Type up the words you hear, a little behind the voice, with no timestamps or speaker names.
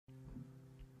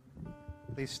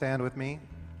Please stand with me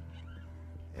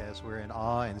as we're in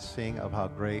awe and sing of how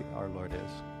great our Lord is.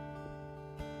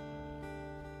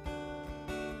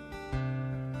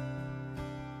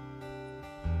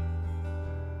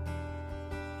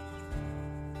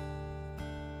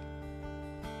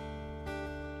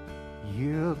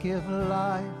 You give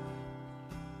life,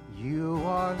 you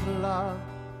are love,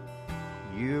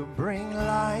 you bring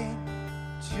light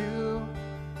to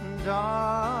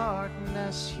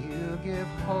darkness, you give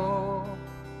hope,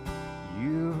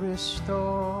 you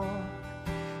restore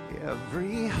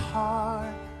every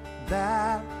heart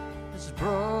that is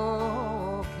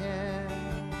broken.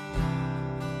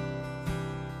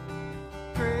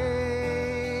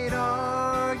 Great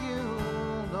are you,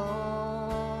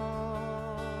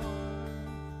 Lord.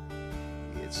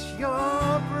 It's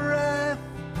your breath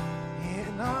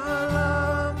in our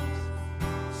lungs,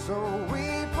 so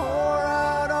we pour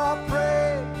out our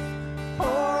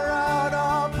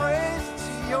praise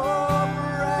to your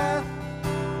breath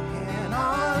in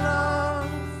our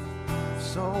lungs,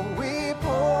 so we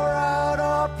pour out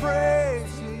our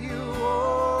praise to you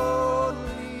only.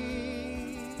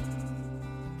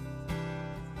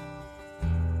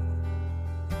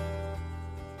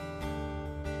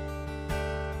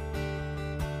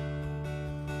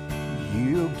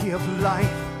 You give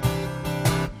life,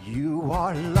 you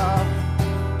are love,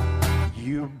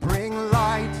 you bring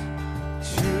light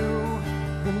to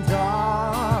the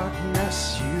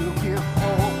darkness, you give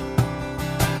hope,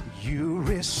 you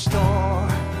restore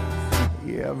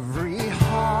every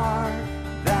heart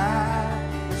that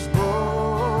is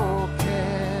broken.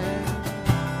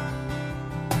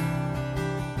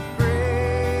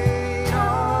 Great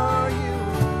are you,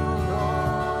 Lord.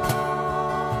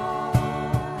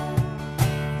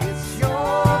 It's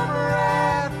your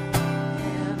breath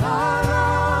in our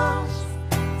lungs,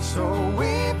 so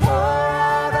we pour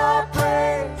out our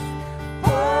praise.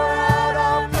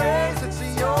 It's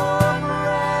your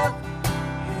breath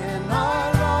in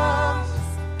our lungs,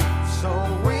 so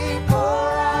we pour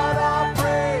out our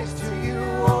praise to you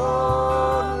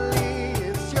only.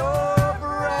 It's your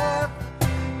breath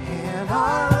in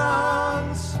our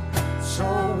lungs, so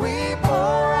we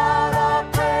pour out our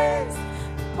praise.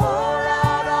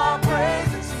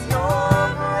 It's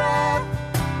your breath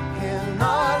in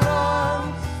our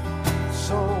lungs,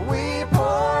 so we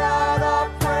pour out our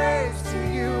praise to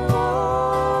you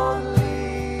only,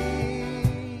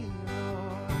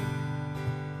 Lord.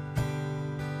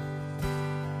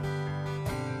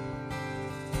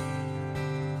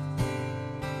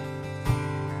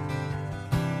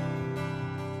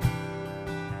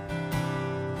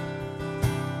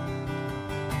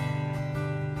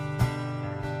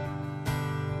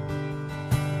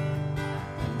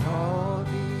 All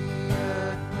the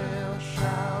earth will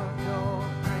shout your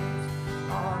praise.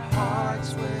 Our hearts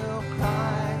will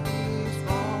cry, these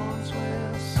bones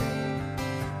will sing.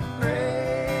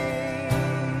 Great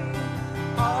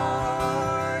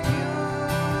are you,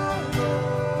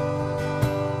 Lord.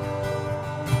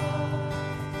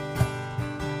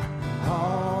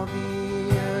 All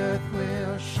the earth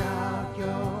will shout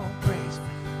your praise.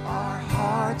 Our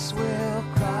hearts will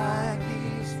cry,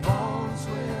 these bones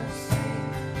will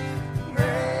sing.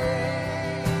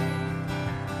 Great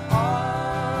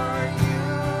are you,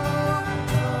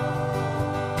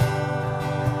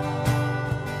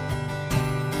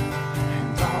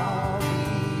 and all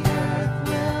the earth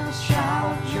will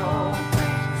shout your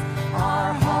praise.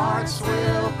 Our hearts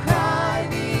will cry,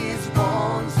 these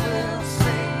bones will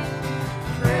sing.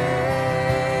 Great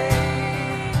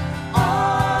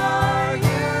are you,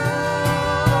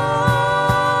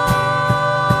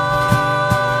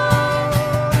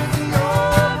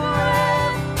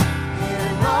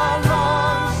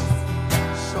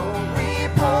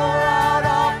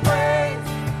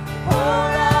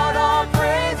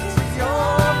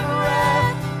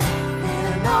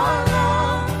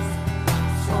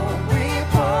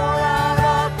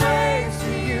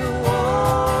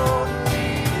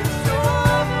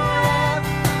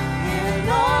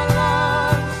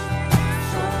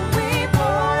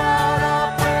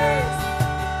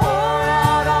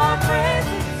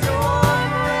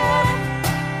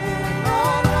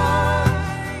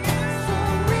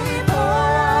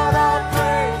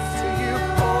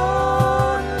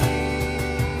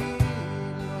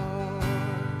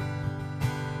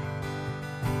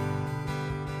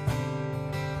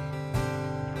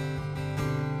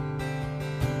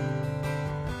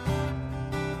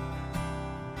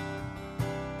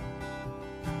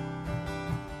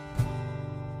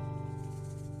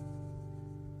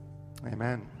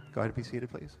 Amen. Go ahead and be seated,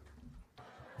 please.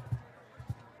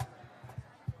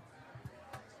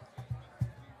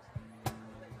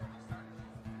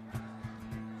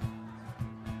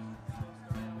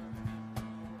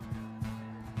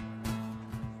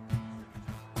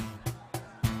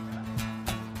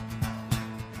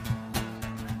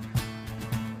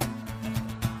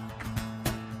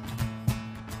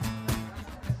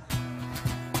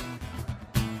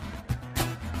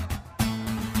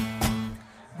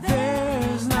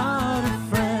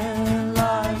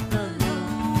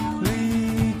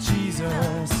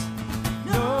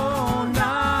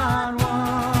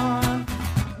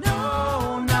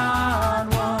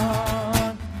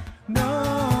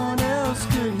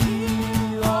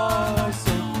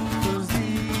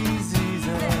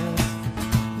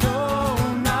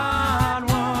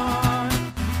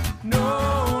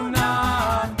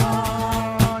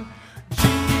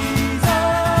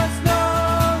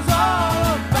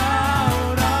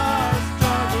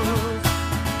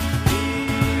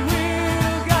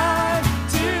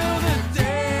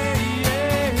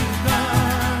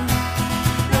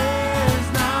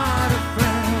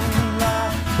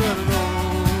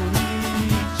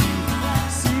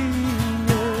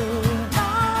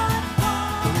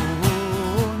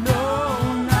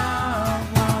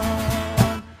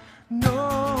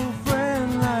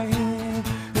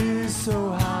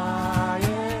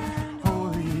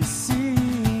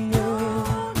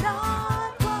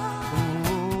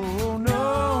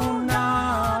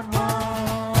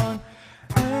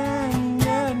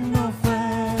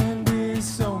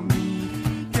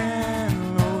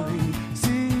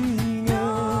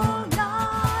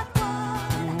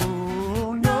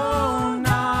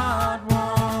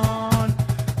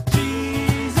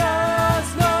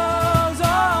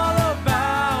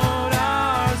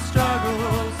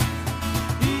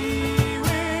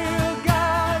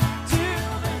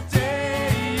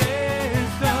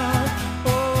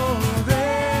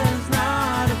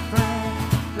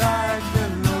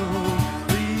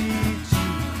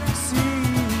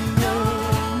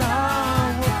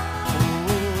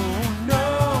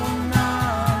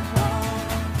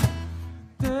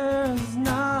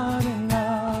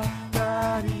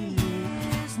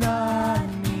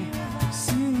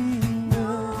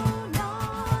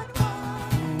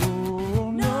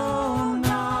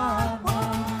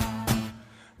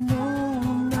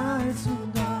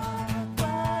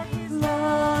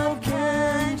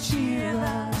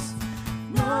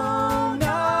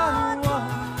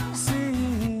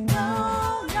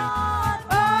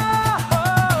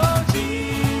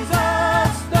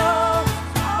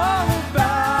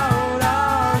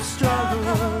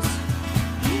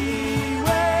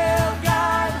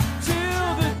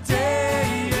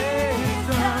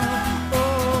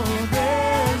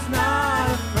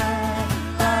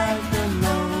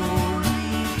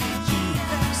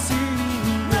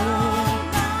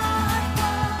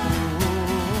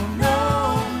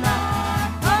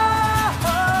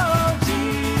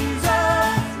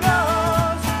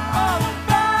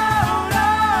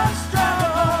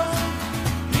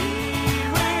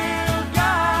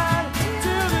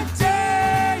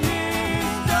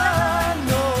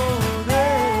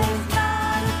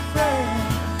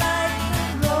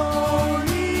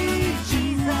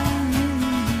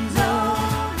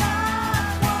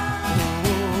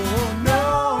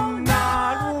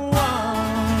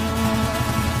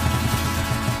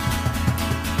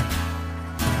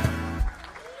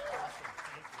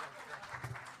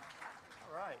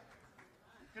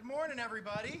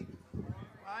 Everybody.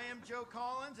 I am Joe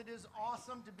Collins. It is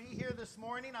awesome to be here this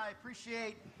morning. I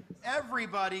appreciate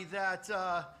everybody that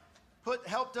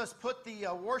helped us put the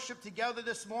worship together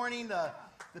this morning,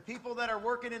 the people that are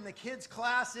working in the kids'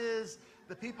 classes,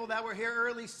 the people that were here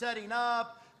early setting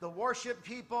up, the worship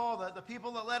people, the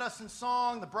people that led us in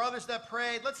song, the brothers that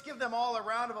prayed. Let's give them all a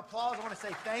round of applause. I want to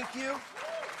say thank you.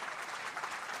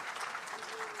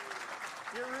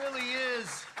 It really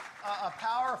is a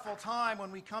powerful time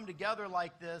when we come together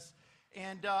like this,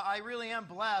 and I really am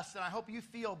blessed, and I hope you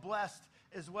feel blessed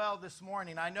as well this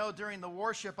morning. I know during the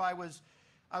worship I was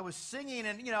singing,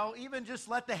 and even just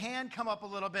let the hand come up a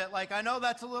little bit. Like, I know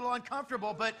that's a little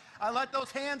uncomfortable, but I let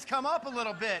those hands come up a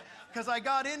little bit because I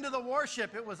got into the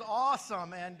worship. It was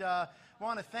awesome, and I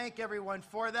want to thank everyone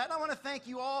for that. And I want to thank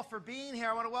you all for being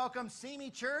here. I want to welcome Simi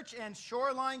Church and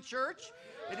Shoreline Church.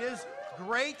 It is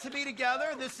great to be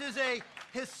together. This is a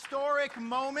historic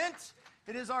moment.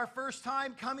 It is our first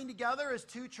time coming together as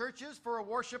two churches for a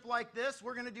worship like this.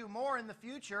 We're going to do more in the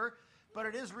future, but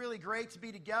it is really great to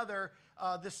be together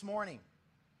this morning.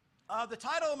 The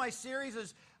title of my series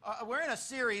is, we're in a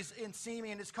series in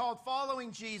Simi, and it's called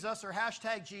Following Jesus, or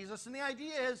 #Jesus. And the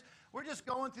idea is we're just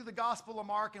going through the Gospel of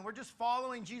Mark, and we're just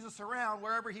following Jesus around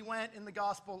wherever he went in the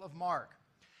Gospel of Mark.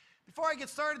 Before I get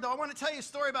started, though, I want to tell you a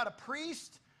story about a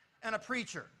priest and a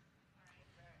preacher.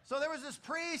 So there was this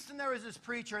priest and there was this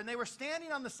preacher, and they were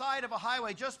standing on the side of a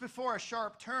highway just before a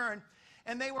sharp turn,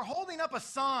 and they were holding up a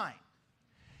sign.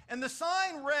 And the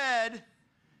sign read,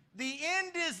 "The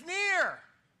end is near.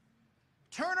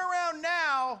 Turn around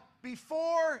now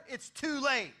before it's too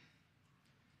late."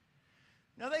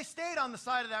 Now, they stayed on the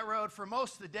side of that road for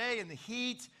most of the day in the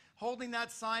heat, holding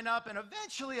that sign up, and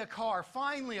eventually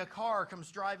finally a car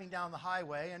comes driving down the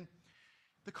highway, and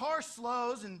the car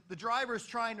slows, and the driver's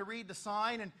trying to read the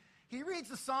sign, and he reads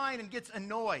the sign and gets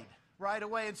annoyed right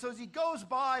away. And so as he goes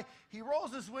by, he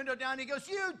rolls his window down, and he goes,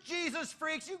 "You Jesus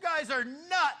freaks, you guys are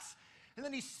nuts." And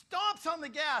then he stomps on the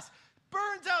gas,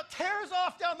 burns out, tears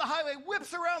off down the highway,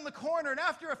 whips around the corner, and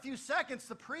after a few seconds,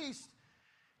 the priest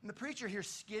and the preacher hear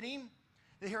skidding.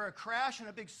 They hear a crash and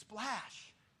a big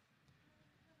splash.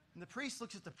 And the priest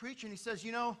looks at the preacher and he says,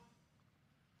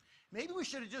 maybe we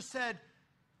should have just said,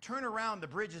 "Turn around, the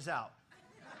bridge is out."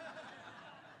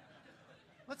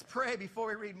 Let's pray before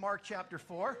we read Mark chapter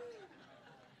 4.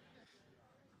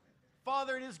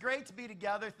 Father, it is great to be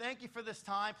together. Thank you for this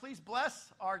time. Please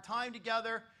bless our time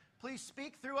together. Please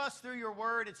speak through us through your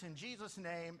word. It's in Jesus'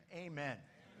 name, amen.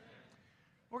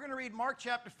 We're going to read Mark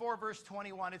chapter 4, verse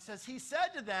 21. It says, "He said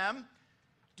to them,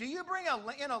 'Do you bring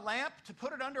in a lamp to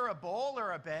put it under a bowl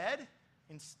or a bed?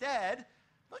 Instead,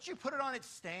 don't you put it on its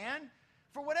stand?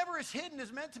 For whatever is hidden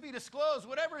is meant to be disclosed.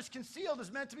 Whatever is concealed is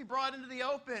meant to be brought into the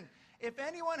open. If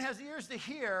anyone has ears to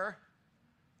hear,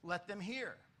 let them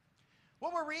hear.'"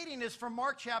 What we're reading is from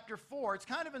Mark chapter 4. It's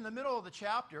kind of in the middle of the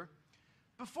chapter.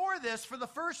 Before this, for the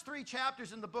first 3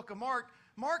 chapters in the book of Mark,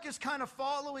 Mark is kind of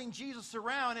following Jesus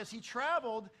around as he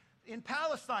traveled in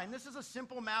Palestine. This is a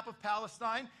simple map of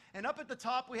Palestine, and up at the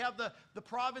top we have the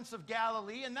province of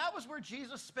Galilee, and that was where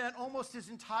Jesus spent almost his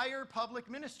entire public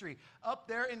ministry, up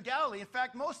there in Galilee. In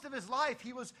fact, most of his life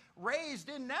he was raised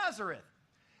in Nazareth.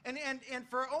 And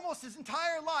for almost his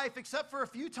entire life, except for a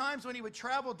few times when he would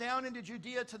travel down into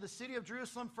Judea to the city of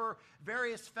Jerusalem for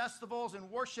various festivals and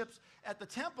worships at the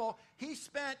temple, he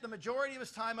spent the majority of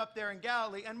his time up there in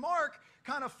Galilee. And Mark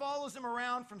kind of follows him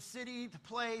around from city to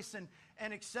place and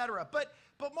etc. But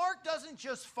Mark doesn't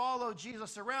just follow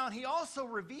Jesus around. He also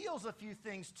reveals a few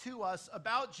things to us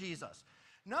about Jesus.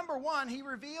 Number one, he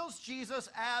reveals Jesus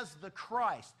as the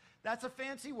Christ. That's a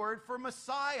fancy word for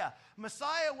Messiah.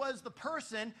 Messiah was the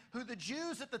person who the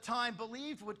Jews at the time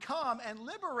believed would come and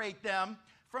liberate them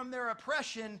from their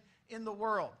oppression in the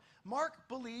world. Mark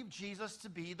believed Jesus to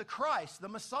be the Christ, the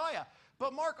Messiah.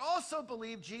 But Mark also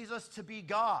believed Jesus to be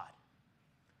God.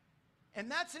 And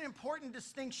that's an important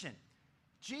distinction.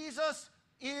 Jesus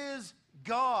is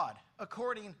God,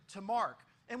 according to Mark.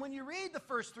 And when you read the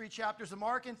first 3 chapters of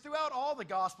Mark, and throughout all the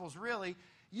Gospels really,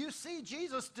 you see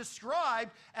Jesus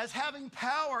described as having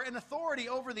power and authority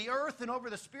over the earth and over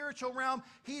the spiritual realm.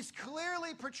 He's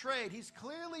clearly portrayed, he's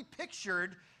clearly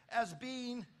pictured as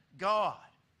being God.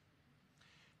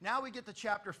 Now we get to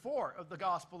chapter 4 of the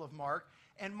Gospel of Mark,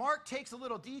 and Mark takes a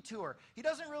little detour. He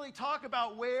doesn't really talk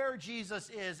about where Jesus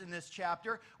is in this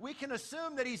chapter. We can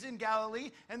assume that he's in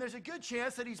Galilee, and there's a good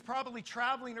chance that he's probably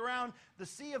traveling around the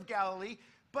Sea of Galilee.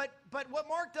 But what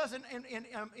Mark does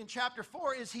in chapter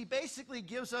 4 is he basically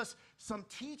gives us some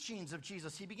teachings of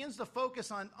Jesus. He begins to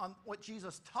focus on what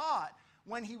Jesus taught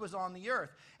when he was on the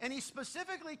earth. And he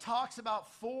specifically talks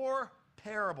about 4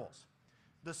 parables: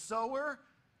 the sower,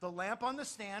 the lamp on the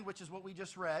stand, which is what we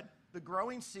just read, the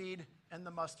growing seed, and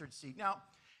the mustard seed. Now,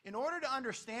 in order to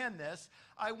understand this,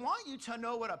 I want you to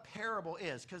know what a parable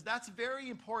is, because that's very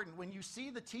important. When you see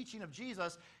the teaching of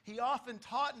Jesus, he often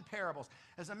taught in parables.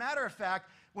 As a matter of fact,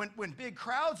 when big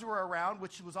crowds were around,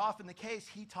 which was often the case,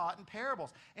 he taught in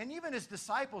parables. And even his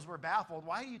disciples were baffled.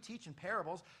 Why do you teach in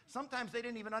parables? Sometimes they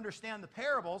didn't even understand the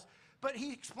parables. But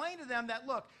he explained to them that,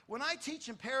 look, when I teach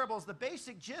in parables, the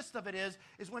basic gist of it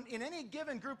is when in any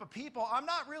given group of people, I'm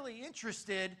not really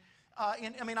interested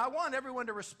I want everyone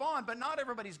to respond, but not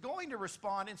everybody's going to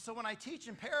respond. And so when I teach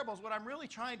in parables, what I'm really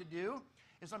trying to do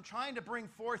is I'm trying to bring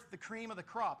forth the cream of the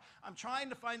crop. I'm trying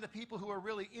to find the people who are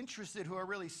really interested, who are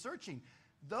really searching.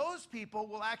 Those people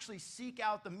will actually seek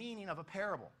out the meaning of a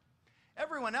parable.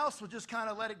 Everyone else will just kind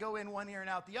of let it go in one ear and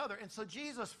out the other. And so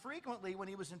Jesus frequently, when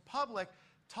he was in public,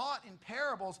 taught in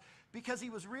parables because he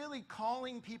was really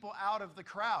calling people out of the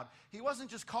crowd. He wasn't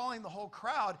just calling the whole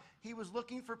crowd. He was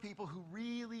looking for people who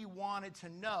really wanted to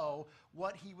know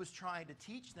what he was trying to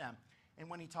teach them. And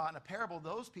when he taught in a parable,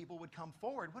 those people would come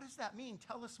forward. What does that mean?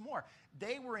 Tell us more.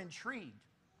 They were intrigued.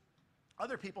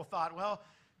 Other people thought, well,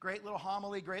 great little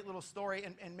homily, great little story,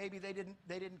 and maybe they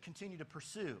didn't continue to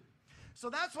pursue. So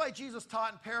that's why Jesus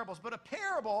taught in parables. But a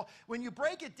parable, when you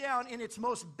break it down in its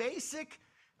most basic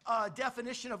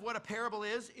definition of what a parable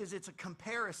is it's a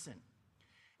comparison.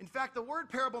 In fact, the word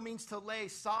parable means to lay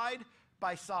side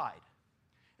by side.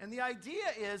 And the idea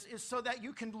is so that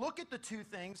you can look at the two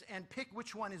things and pick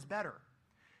which one is better.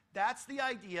 That's the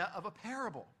idea of a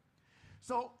parable.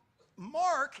 So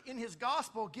Mark, in his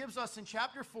gospel, gives us in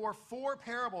chapter 4, 4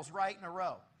 parables right in a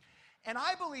row. And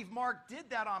I believe Mark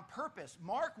did that on purpose.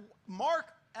 Mark,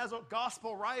 as a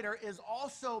gospel writer, is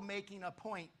also making a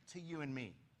point to you and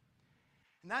me.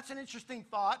 And that's an interesting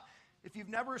thought if you've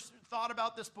never thought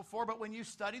about this before, but when you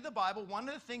study the Bible, one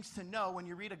of the things to know when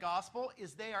you read a gospel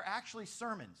is they are actually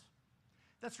sermons.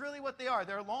 That's really what they are.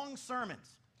 They're long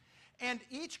sermons. And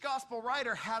each gospel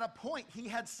writer had a point. He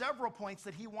had several points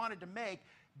that he wanted to make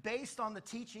based on the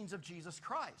teachings of Jesus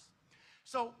Christ.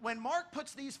 So when Mark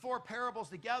puts these 4 parables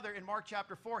together in Mark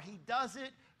chapter 4, he does it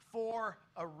for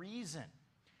a reason.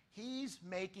 He's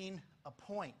making a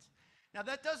point. Now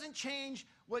that doesn't change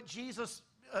what Jesus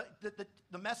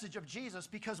the message of Jesus,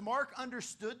 because Mark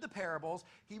understood the parables.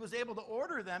 He was able to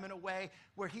order them in a way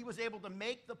where he was able to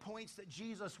make the points that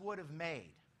Jesus would have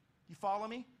made. You follow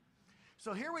me?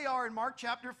 So here we are in Mark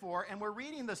chapter 4, and we're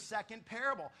reading the second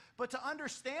parable. But to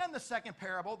understand the second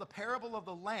parable, the parable of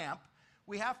the lamp,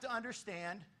 we have to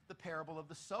understand the parable of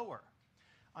the sower.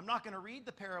 I'm not going to read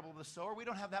the parable of the sower. We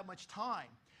don't have that much time.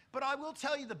 But I will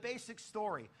tell you the basic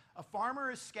story. A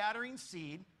farmer is scattering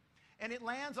seed, and it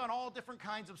lands on all different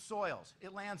kinds of soils.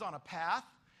 It lands on a path,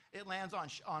 it lands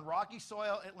on rocky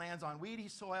soil, it lands on weedy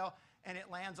soil, and it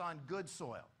lands on good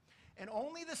soil. And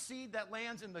only the seed that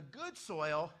lands in the good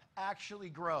soil actually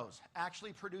grows,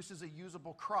 actually produces a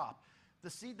usable crop. The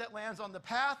seed that lands on the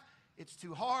path, it's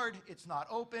too hard, it's not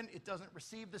open, it doesn't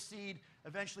receive the seed,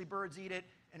 eventually birds eat it,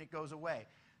 and it goes away.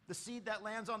 The seed that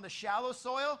lands on the shallow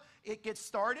soil, it gets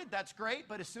started, that's great,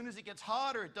 but as soon as it gets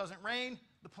hot or it doesn't rain,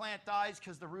 the plant dies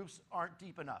because the roots aren't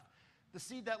deep enough. The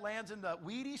seed that lands in the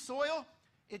weedy soil,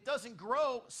 it doesn't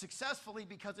grow successfully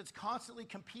because it's constantly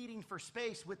competing for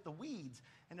space with the weeds,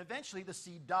 and eventually the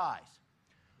seed dies.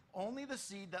 Only the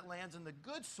seed that lands in the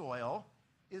good soil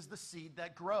is the seed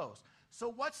that grows. So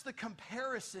what's the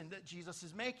comparison that Jesus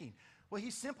is making? Well,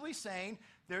 he's simply saying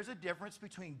there's a difference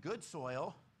between good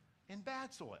soil and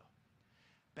bad soil.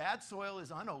 Bad soil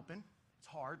is unopened. It's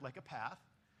hard, like a path.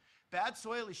 Bad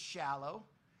soil is shallow.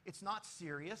 It's not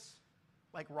serious,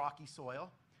 like rocky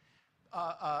soil.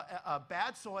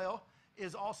 Bad soil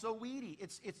is also weedy.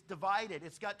 It's divided.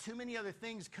 It's got too many other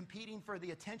things competing for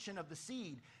the attention of the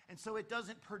seed, and so it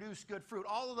doesn't produce good fruit.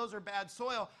 All of those are bad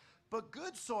soil, but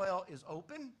good soil is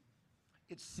open,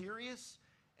 it's serious,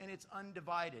 and it's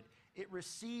undivided. It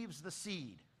receives the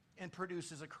seed and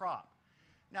produces a crop.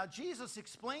 Now, Jesus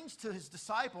explains to his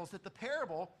disciples that the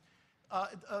parable,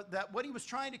 that what he was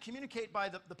trying to communicate by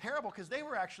the parable, because they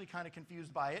were actually kind of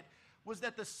confused by it, was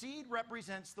that the seed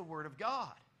represents the Word of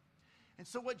God. And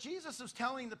so what Jesus is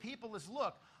telling the people is,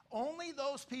 look, only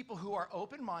those people who are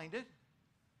open-minded,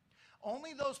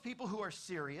 only those people who are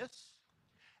serious,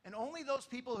 and only those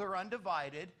people who are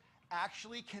undivided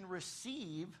actually can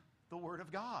receive the Word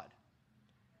of God.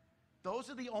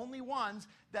 Those are the only ones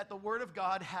that the Word of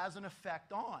God has an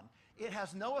effect on. It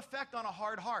has no effect on a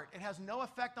hard heart. It has no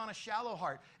effect on a shallow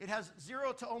heart. It has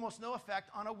zero to almost no effect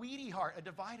on a weedy heart, a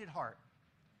divided heart.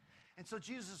 And so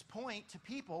Jesus' point to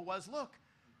people was, look,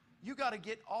 you got to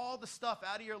get all the stuff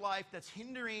out of your life that's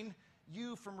hindering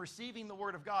you from receiving the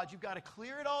Word of God. You've got to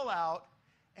clear it all out,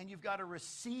 and you've got to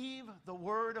receive the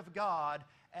Word of God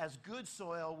as good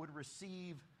soil would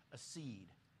receive a seed.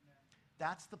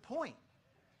 That's the point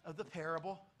of the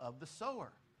parable of the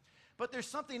sower. But there's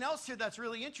something else here that's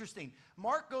really interesting.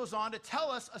 Mark goes on to tell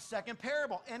us a second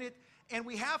parable, and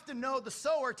we have to know the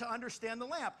sower to understand the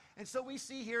lamp. And so we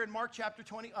see here in Mark chapter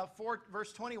 4,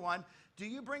 verse 21, do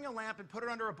you bring a lamp and put it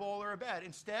under a bowl or a bed?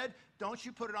 Instead, don't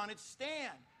you put it on its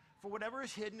stand? For whatever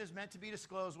is hidden is meant to be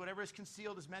disclosed. Whatever is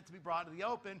concealed is meant to be brought to the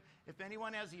open. If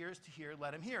anyone has ears to hear,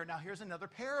 let him hear. Now here's another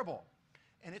parable,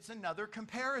 and it's another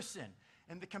comparison.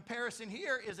 And the comparison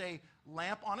here is a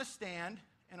lamp on a stand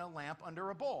and a lamp under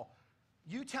a bowl.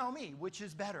 You tell me, which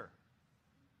is better?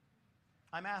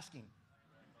 I'm asking.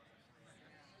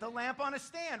 The lamp on a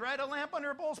stand, right? A lamp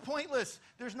under a bowl is pointless.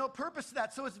 There's no purpose to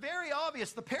that. So it's very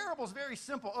obvious. The parable is very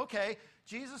simple. Okay,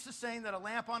 Jesus is saying that a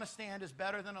lamp on a stand is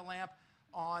better than a lamp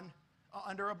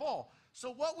under a bowl.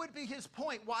 So what would be his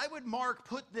point? Why would Mark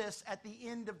put this at the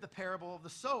end of the parable of the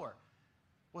sower?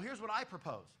 Well, here's what I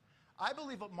propose. I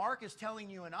believe what Mark is telling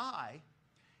you and I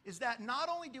is that not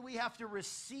only do we have to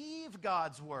receive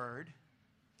God's word,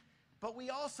 but we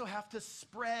also have to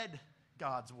spread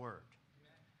God's word.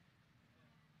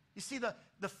 You see,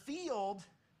 the field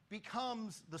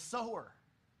becomes the sower.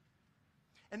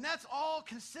 And that's all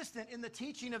consistent in the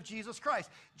teaching of Jesus Christ.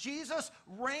 Jesus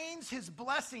rains his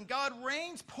blessing. God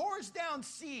rains, pours down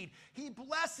seed. He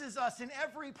blesses us in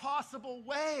every possible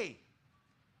way.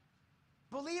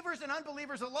 Believers and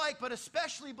unbelievers alike, but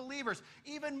especially believers.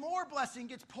 Even more blessing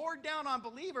gets poured down on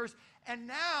believers. And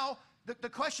now the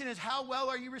question is, how well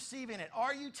are you receiving it?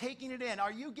 Are you taking it in?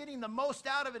 Are you getting the most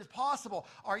out of it as possible?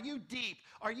 Are you deep?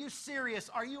 Are you serious?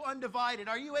 Are you undivided?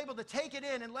 Are you able to take it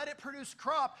in and let it produce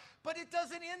crop? But it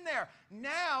doesn't end there.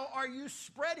 Now are you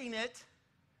spreading it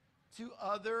to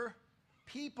other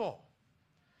people?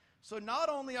 So not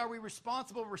only are we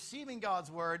responsible for receiving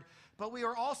God's word, but we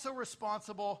are also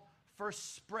responsible for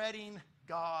spreading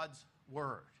God's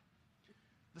word.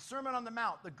 The Sermon on the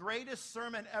Mount, the greatest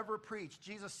sermon ever preached,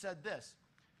 Jesus said this.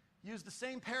 Use the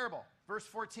same parable. Verse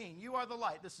 14, you are the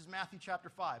light. This is Matthew chapter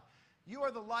 5. You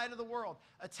are the light of the world.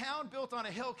 A town built on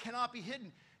a hill cannot be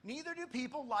hidden. Neither do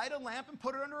people light a lamp and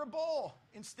put it under a bowl.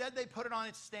 Instead, they put it on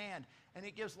its stand, and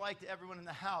it gives light to everyone in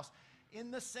the house.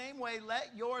 In the same way,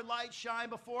 let your light shine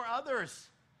before others,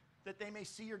 that they may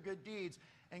see your good deeds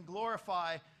and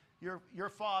glorify your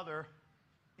Father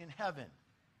in heaven.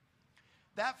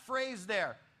 That phrase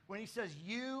there, when he says,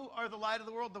 you are the light of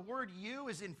the world, the word you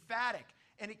is emphatic,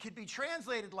 and it could be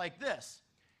translated like this.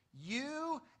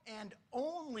 You and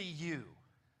only you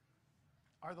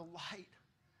are the light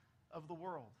of the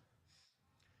world.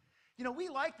 You know, we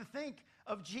like to think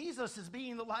of Jesus as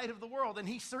being the light of the world, and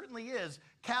he certainly is,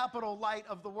 capital light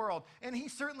of the world, and he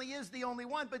certainly is the only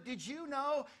one. But did you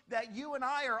know that you and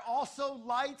I are also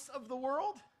lights of the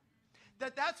world?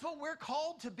 That's what we're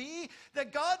called to be,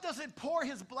 that God doesn't pour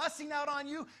his blessing out on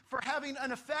you for having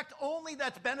an effect only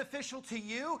that's beneficial to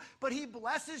you, but he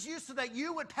blesses you so that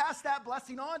you would pass that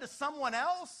blessing on to someone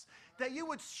else, that you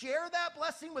would share that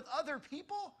blessing with other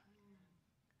people.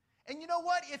 And you know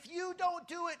what? If you don't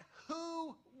do it,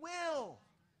 who will?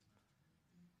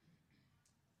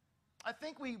 I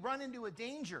think we run into a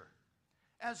danger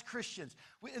as Christians.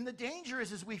 And the danger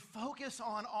is we focus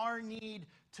on our need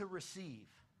to receive.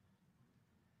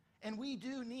 And we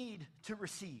do need to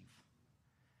receive.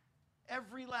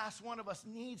 Every last one of us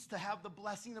needs to have the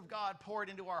blessing of God poured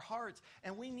into our hearts.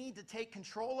 And we need to take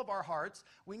control of our hearts.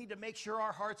 We need to make sure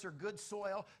our hearts are good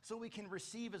soil so we can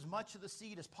receive as much of the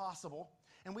seed as possible.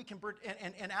 And we can,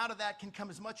 and out of that can come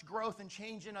as much growth and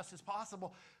change in us as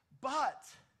possible. But,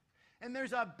 and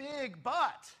there's a big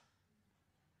but,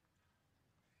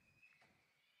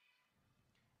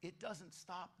 it doesn't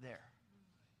stop there.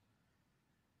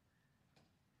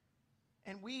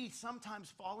 And we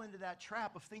sometimes fall into that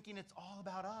trap of thinking it's all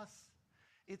about us.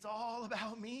 It's all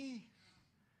about me.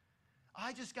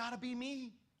 I just got to be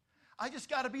me. I just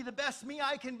got to be the best me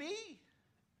I can be.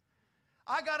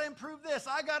 I got to improve this.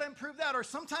 I got to improve that. Or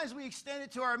sometimes we extend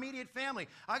it to our immediate family.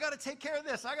 I got to take care of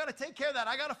this. I got to take care of that.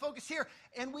 I got to focus here.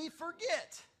 And we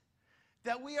forget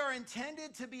that we are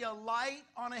intended to be a light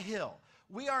on a hill.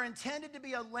 We are intended to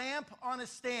be a lamp on a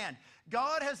stand.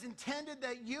 God has intended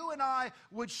that you and I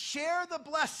would share the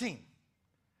blessing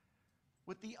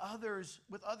with the others,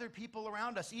 with other people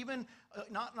around us, even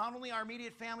not only our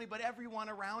immediate family, but everyone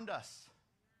around us.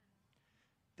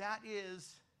 That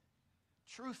is,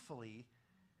 truthfully,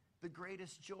 the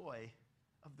greatest joy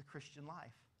of the Christian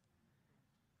life.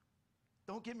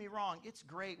 Don't get me wrong, it's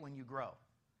great when you grow.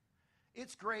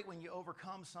 It's great when you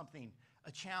overcome something,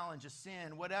 a challenge, a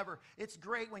sin, whatever. It's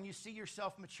great when you see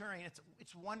yourself maturing.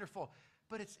 It's wonderful.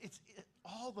 But it's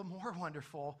all the more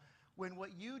wonderful when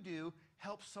what you do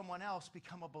helps someone else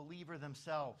become a believer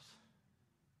themselves.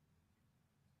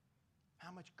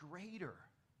 How much greater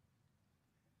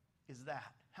is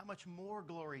that? How much more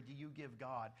glory do you give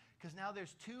God? Because now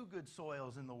there's two good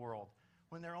soils in the world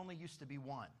when there only used to be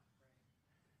one.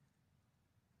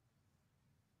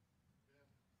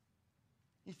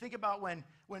 You think about when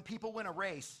people win a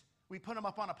race, we put them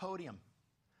up on a podium.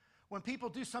 When people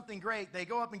do something great, they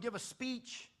go up and give a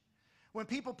speech. When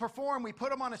people perform, we put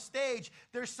them on a stage.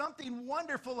 There's something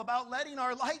wonderful about letting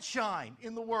our light shine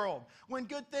in the world. When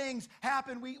good things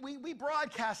happen, we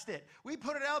broadcast it. We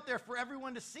put it out there for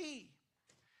everyone to see.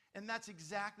 And that's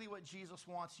exactly what Jesus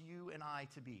wants you and I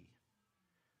to be.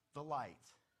 The light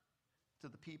to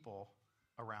the people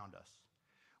around us.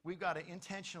 We've got to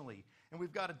intentionally and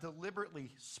we've got to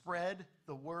deliberately spread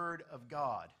the word of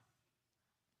God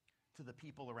to the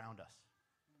people around us.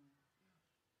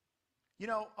 You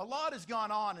know, a lot has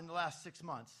gone on in the last 6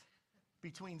 months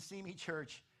between Simi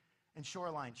Church and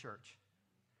Shoreline Church.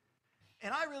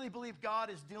 And I really believe God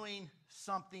is doing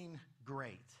something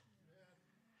great.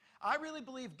 I really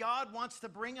believe God wants to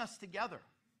bring us together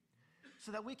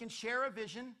so that we can share a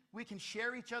vision, we can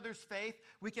share each other's faith,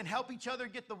 we can help each other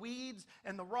get the weeds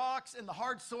and the rocks and the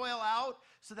hard soil out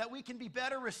so that we can be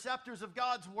better receptors of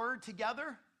God's word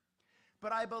together.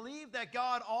 But I believe that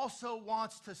God also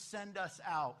wants to send us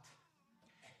out.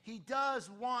 He does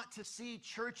want to see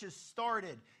churches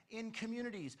started in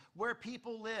communities where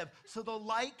people live so the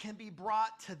light can be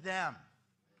brought to them.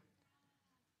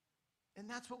 And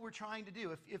that's what we're trying to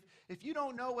do. If you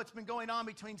don't know what's been going on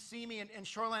between Simi and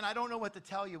Shoreline, I don't know what to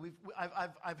tell you.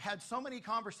 I've had so many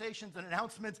conversations and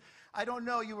announcements. I don't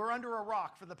know. You were under a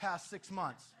rock for the past 6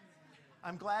 months.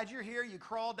 I'm glad you're here. You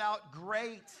crawled out.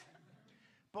 Great.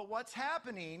 But what's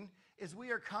happening is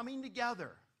we are coming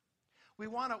together. We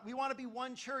want to be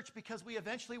one church because we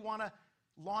eventually want to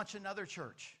launch another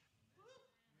church.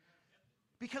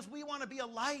 Because we want to be a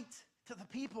light to the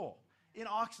people in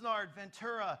Oxnard,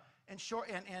 Ventura, and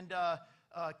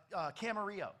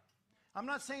Camarillo. I'm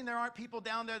not saying there aren't people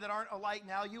down there that aren't a light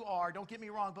now. You are, don't get me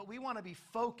wrong, but we want to be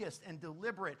focused and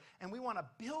deliberate, and we want to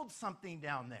build something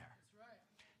down there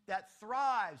that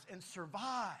thrives and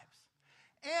survives.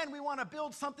 And we want to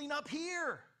build something up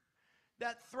here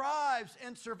that thrives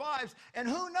and survives. And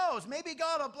who knows, maybe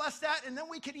God will bless that, and then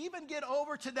we could even get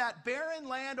over to that barren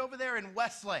land over there in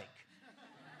Westlake.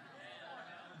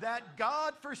 That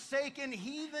God-forsaken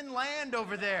heathen land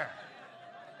over there.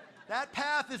 That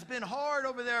path has been hard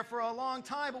over there for a long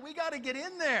time, but we got to get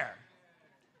in there.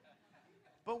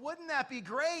 But wouldn't that be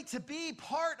great to be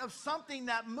part of something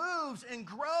that moves and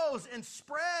grows and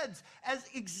spreads as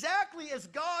exactly as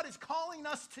God is calling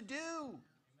us to do?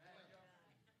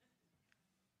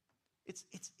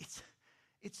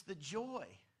 It's the joy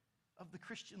of the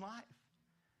Christian life.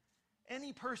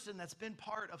 Any person that's been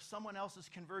part of someone else's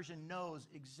conversion knows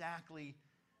exactly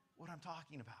what I'm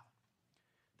talking about.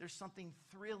 There's something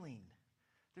thrilling.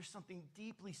 There's something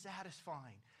deeply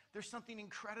satisfying. There's something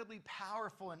incredibly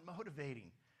powerful and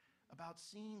motivating about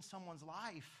seeing someone's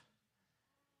life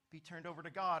be turned over to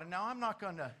God. And now I'm not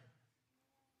going to,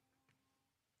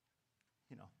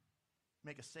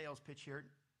 make a sales pitch here.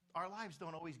 Our lives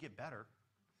don't always get better.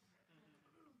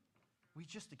 We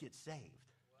just get saved.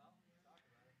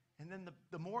 And then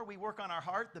the more we work on our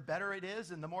heart, the better it is,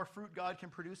 and the more fruit God can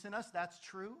produce in us. That's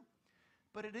true.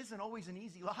 But it isn't always an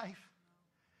easy life.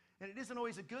 And it isn't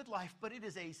always a good life, but it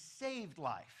is a saved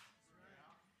life.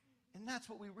 And that's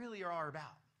what we really are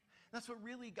about. That's what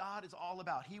really God is all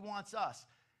about. He wants us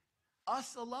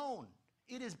alone.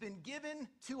 It has been given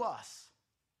to us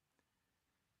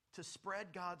to spread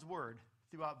God's word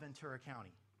throughout Ventura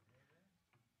County.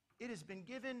 It has been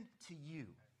given to you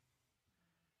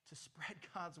to spread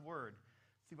God's word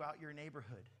throughout your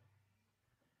neighborhood.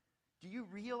 Do you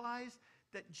realize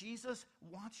that Jesus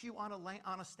wants you on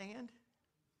a stand?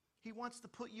 He wants to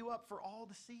put you up for all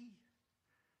to see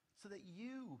so that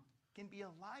you can be a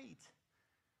light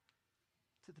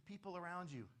to the people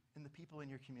around you and the people in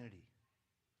your community.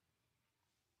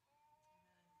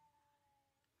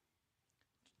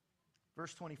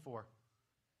 Verse 24.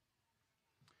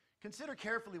 Consider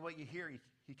carefully what you hear,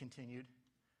 he continued.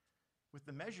 With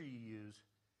the measure you use,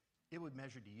 it would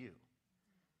measure to you,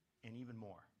 and even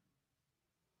more.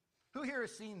 Who here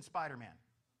has seen Spider-Man?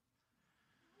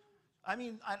 I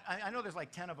mean, I know there's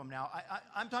like 10 of them now.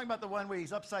 I'm talking about the one where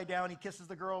he's upside down, he kisses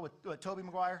the girl with Tobey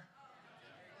Maguire.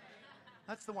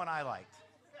 That's the one I liked.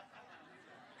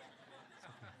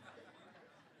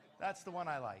 That's the one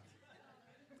I liked.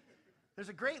 There's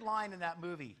a great line in that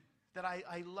movie that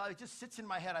I love. It just sits in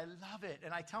my head. I love it.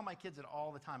 And I tell my kids it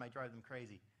all the time. I drive them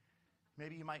crazy.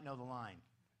 Maybe you might know the line.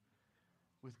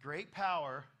 With great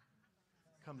power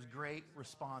comes great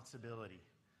responsibility.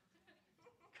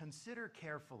 Consider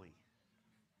carefully.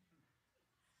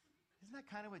 Isn't that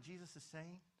kind of what Jesus is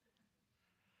saying?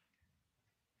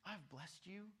 I have blessed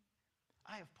you.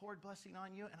 I have poured blessing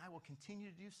on you, and I will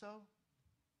continue to do so.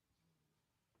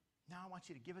 Now I want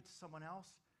you to give it to someone else.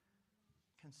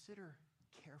 Consider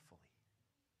carefully.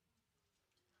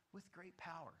 With great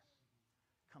power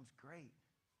comes great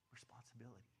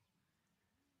responsibility.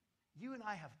 You and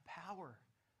I have power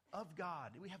of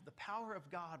God. We have the power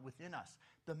of God within us.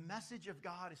 The message of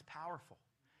God is powerful.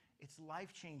 It's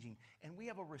life-changing, and we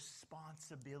have a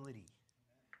responsibility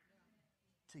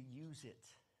to use it,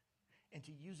 and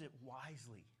to use it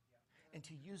wisely, and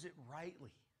to use it rightly.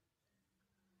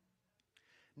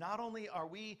 Not only are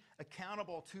we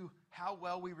accountable to how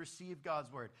well we receive God's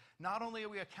word, not only are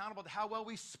we accountable to how well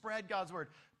we spread God's word,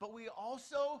 but we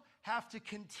also have to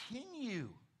continue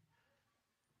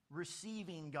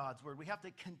receiving God's word. We have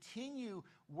to continue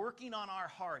working on our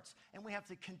hearts, and we have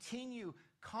to continue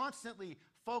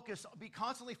be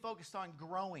constantly focused on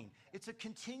growing. It's a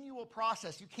continual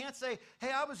process. You can't say,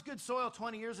 hey, I was good soil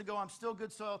 20 years ago, I'm still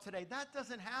good soil today. That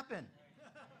doesn't happen.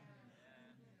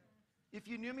 If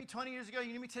you knew me 20 years ago,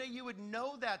 you knew me today, you would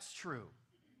know that's true.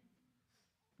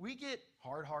 We get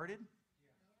hard-hearted.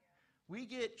 We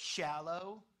get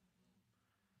shallow.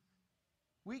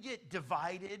 We get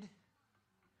divided.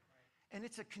 And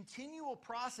it's a continual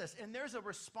process. And there's a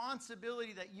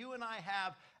responsibility that you and I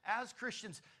have as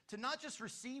Christians to not just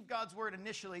receive God's word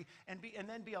initially and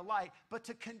then be a light, but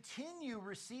to continue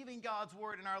receiving God's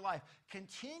word in our life.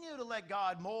 Continue to let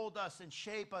God mold us and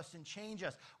shape us and change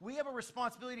us. We have a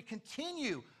responsibility to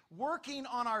continue working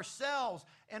on ourselves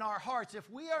and our hearts. If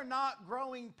we are not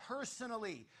growing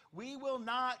personally, we will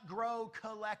not grow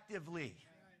collectively.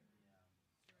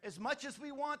 As much as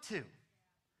we want to.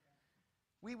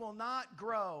 We will not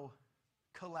grow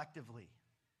collectively.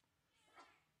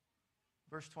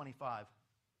 Verse 25.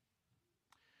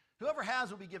 Whoever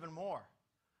has will be given more.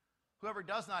 Whoever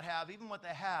does not have, even what they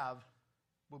have,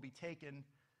 will be taken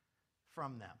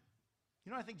from them. You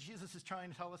know what I think Jesus is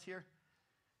trying to tell us here?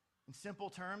 In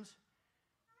simple terms,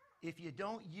 if you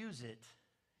don't use it,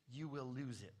 you will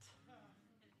lose it.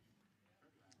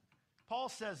 Paul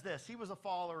says this. He was a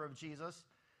follower of Jesus.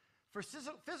 For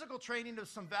physical training is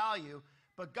some value,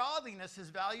 but godliness is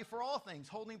value for all things,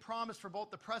 holding promise for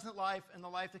both the present life and the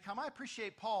life to come. I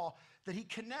appreciate Paul that he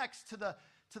connects to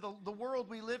the world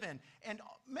we live in. And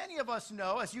many of us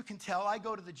know, as you can tell, I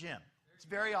go to the gym. It's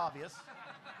very obvious.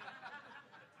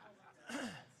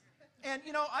 And,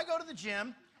 I go to the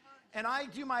gym, and I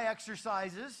do my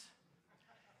exercises.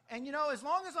 And, as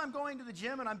long as I'm going to the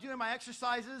gym and I'm doing my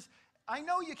exercises, I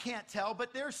know you can't tell,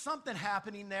 but there's something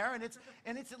happening there,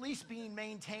 and it's at least being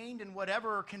maintained in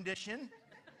whatever condition.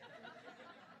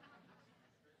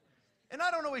 And I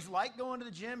don't always like going to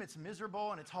the gym. It's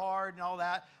miserable and it's hard and all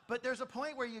that. But there's a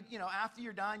point where after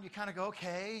you're done, you kind of go,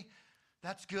 okay,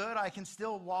 that's good. I can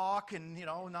still walk and,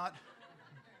 not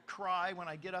cry when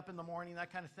I get up in the morning, that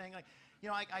kind of thing.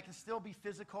 I can still be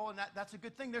physical, and that's a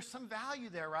good thing. There's some value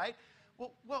there, right?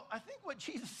 Well, I think what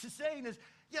Jesus is saying is,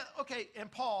 yeah, okay, and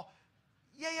Paul,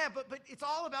 but it's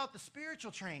all about the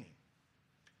spiritual training.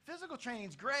 Physical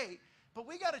training's great, but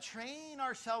we got to train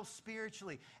ourselves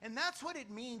spiritually. And that's what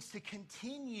it means to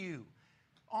continue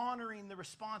honoring the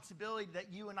responsibility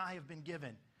that you and I have been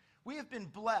given. We have been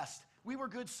blessed. We were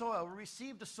good soil. We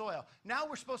received the soil. Now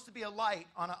we're supposed to be a light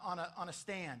on a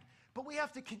stand. But we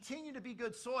have to continue to be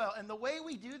good soil. And the way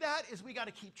we do that is we got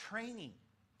to keep training.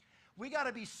 We got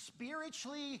to be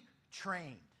spiritually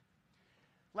trained.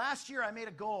 Last year I made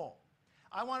a goal.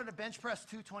 I wanted to bench press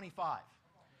 225.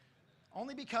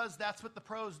 Only because that's what the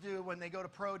pros do when they go to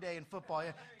pro day in football.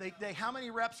 They how many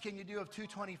reps can you do of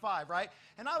 225, right?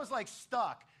 And I was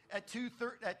stuck at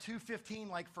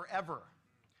 215 forever.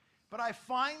 But I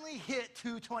finally hit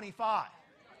 225.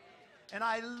 And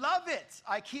I love it.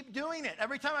 I keep doing it.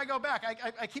 Every time I go back,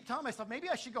 I keep telling myself, maybe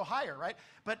I should go higher, right?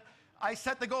 But I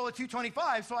set the goal at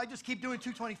 225, so I just keep doing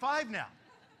 225 now.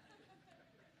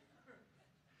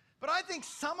 But I think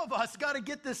some of us got to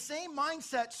get the same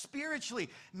mindset spiritually.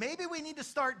 Maybe we need to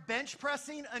start bench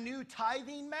pressing a new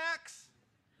tithing max.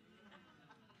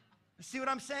 You see what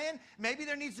I'm saying? Maybe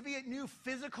there needs to be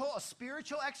a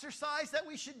spiritual exercise that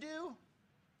we should do.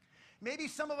 Maybe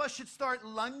some of us should start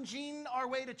lunging our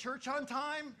way to church on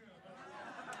time.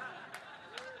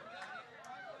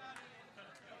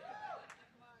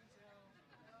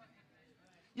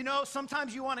 You know,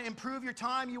 sometimes you want to improve your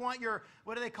time. You want your,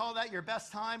 what do they call that? Your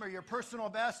best time or your personal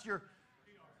best, your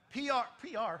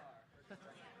PR.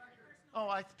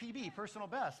 Oh, it's PB, personal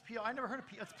best. PR, I never heard of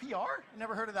it's PR?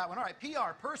 Never heard of that one. All right,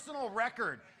 PR, personal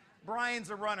record. Brian's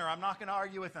a runner. I'm not going to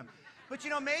argue with him. But you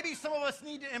know, maybe some of us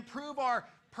need to improve our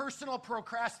personal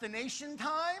procrastination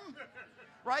time,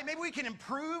 right? Maybe we can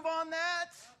improve on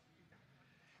that.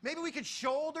 Maybe we could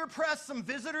shoulder press some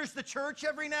visitors to church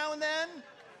every now and then.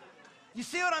 You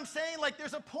see what I'm saying? Like,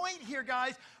 there's a point here,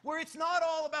 guys, where it's not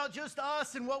all about just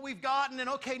us and what we've gotten and,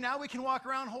 okay, now we can walk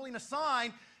around holding a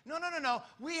sign. No.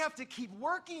 We have to keep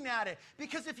working at it,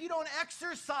 because if you don't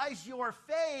exercise your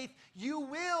faith, you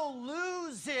will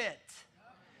lose it.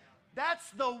 That's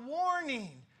the warning.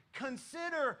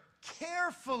 Consider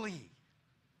carefully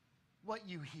what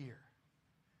you hear.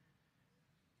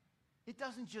 It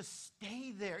doesn't just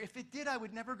stay there. If it did, I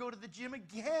would never go to the gym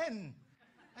again.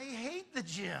 I hate the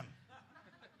gym.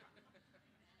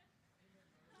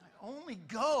 I only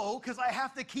go because I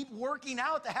have to keep working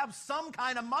out to have some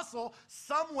kind of muscle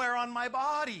somewhere on my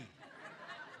body.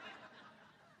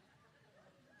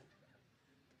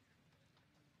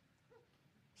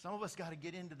 Some of us got to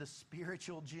get into the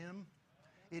spiritual gym.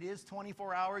 It is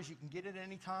 24 hours. You can get it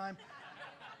any time.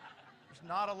 There's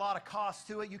not a lot of cost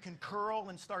to it. You can curl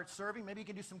and start serving. Maybe you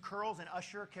can do some curls and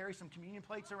usher, carry some communion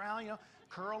plates around,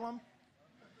 curl them.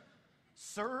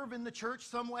 Serve in the church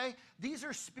some way. These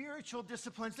are spiritual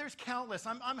disciplines. There's countless.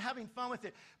 I'm having fun with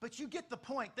it. But you get the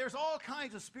point. There's all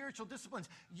kinds of spiritual disciplines.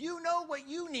 You know what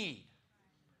you need.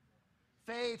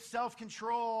 Faith,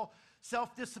 self-control,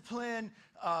 self-discipline,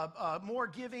 more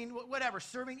giving, whatever,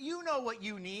 serving. You know what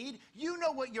you need. You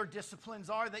know what your disciplines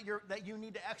are that you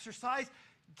need to exercise.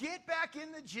 Get back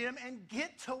in the gym and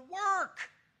get to work.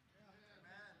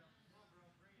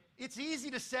 It's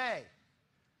easy to say.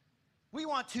 We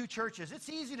want two churches. It's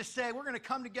easy to say we're going to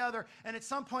come together, and at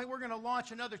some point we're going to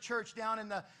launch another church down in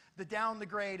the down the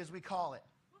grade, as we call it.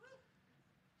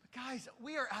 But guys,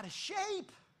 we are out of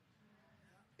shape.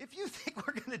 If you think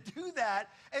we're going to do that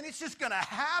and it's just going to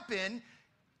happen,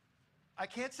 I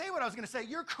can't say what I was going to say.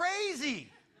 You're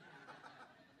crazy.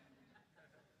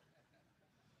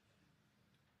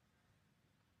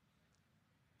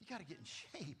 You got to get in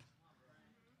shape.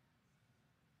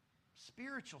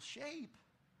 Spiritual shape.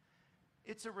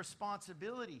 It's a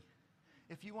responsibility.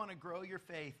 If you want to grow your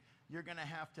faith, you're going to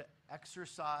have to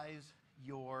exercise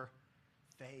your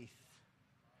faith.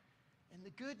 And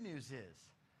the good news is,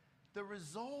 the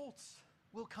results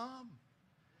will come.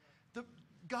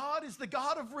 God is the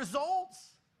God of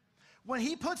results. When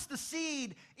He puts the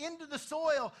seed into the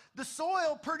soil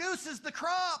produces the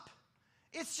crop.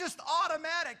 It's just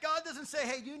automatic. God doesn't say,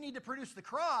 hey, you need to produce the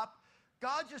crop.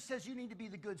 God just says you need to be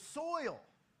the good soil.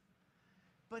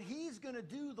 But He's going to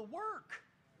do the work.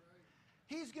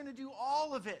 He's going to do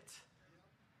all of it.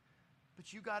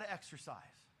 But you got to exercise.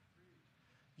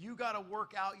 You got to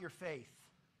work out your faith.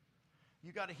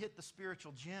 You got to hit the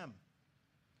spiritual gym.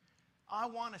 I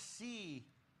want to see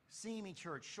Me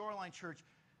Church, Shoreline Church,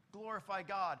 glorify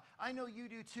God. I know you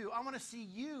do too. I want to see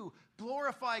you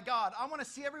glorify God. I want to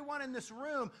see everyone in this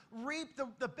room reap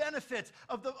the benefits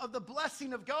of the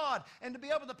blessing of God and to be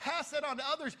able to pass that on to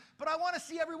others. But I want to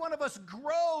see every one of us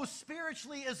grow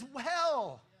spiritually as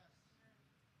well.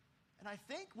 And I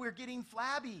think we're getting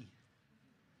flabby.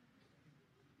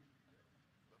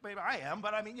 Maybe I am,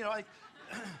 but I mean,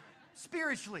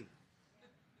 spiritually.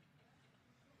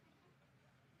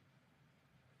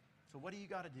 So what do you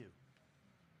got to do?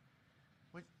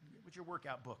 What's your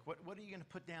workout book? What are you going to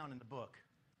put down in the book?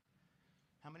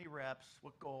 How many reps?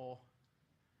 What goal?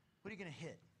 What are you going to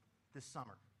hit this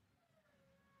summer?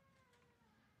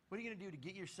 What are you going to do to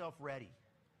get yourself ready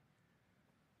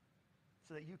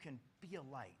so that you can be a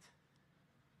light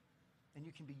and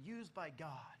you can be used by God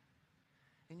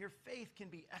and your faith can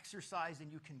be exercised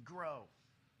and you can grow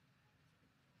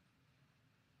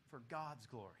for God's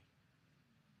glory?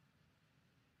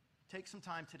 Take some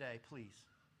time today, please.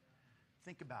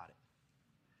 Think about it.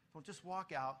 Don't just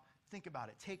walk out. Think about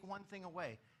it. Take one thing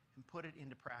away and put it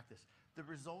into practice. The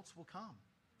results will come.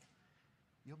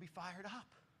 You'll be fired up.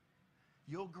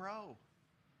 You'll grow.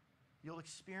 You'll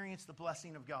experience the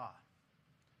blessing of God.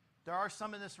 There are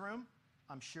some in this room,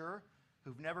 I'm sure,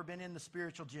 who've never been in the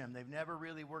spiritual gym. They've never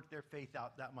really worked their faith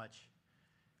out that much.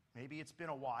 Maybe it's been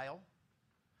a while.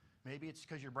 Maybe it's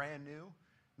because you're brand new.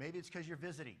 Maybe it's because you're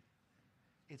visiting.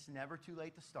 It's never too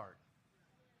late to start.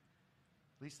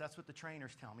 At least that's what the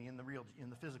trainers tell me in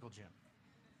the physical gym.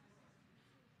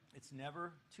 It's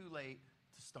never too late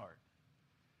to start.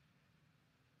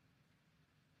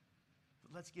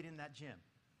 Let's get in that gym.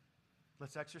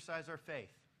 Let's exercise our faith.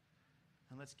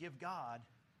 And let's give God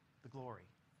the glory.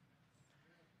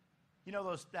 You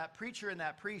know, that preacher and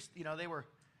that priest, you know, they were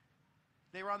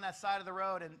on that side of the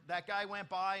road, and that guy went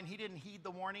by, and he didn't heed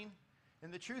the warning.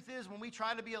 And the truth is, when we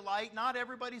try to be a light, not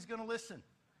everybody's going to listen.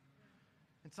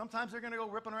 And sometimes they're going to go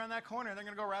ripping around that corner, and they're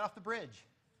going to go right off the bridge.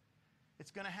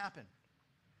 It's going to happen.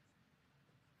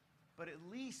 But at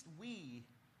least we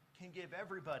can give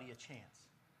everybody a chance.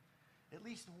 At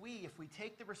least we, if we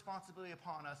take the responsibility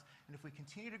upon us, and if we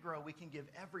continue to grow, we can give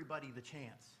everybody the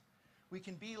chance. We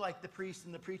can be like the priest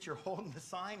and the preacher holding the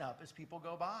sign up as people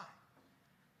go by.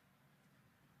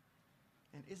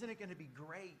 And isn't it going to be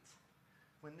great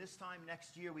when this time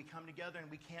next year we come together and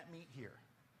we can't meet here?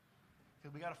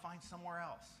 Because we got to find somewhere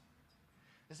else.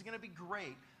 This is going to be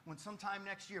great when sometime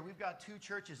next year we've got 2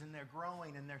 churches and they're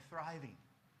growing and they're thriving.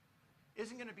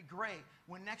 Isn't it going to be great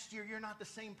when next year you're not the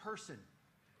same person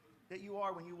that you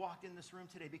are when you walked in this room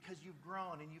today, because you've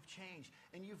grown and you've changed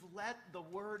and you've let the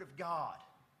Word of God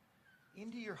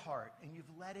into your heart and you've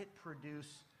let it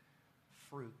produce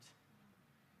fruit.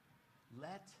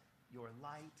 Let your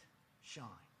light shine.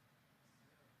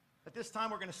 At this time,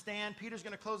 we're going to stand. Peter's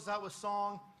going to close us out with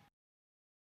song.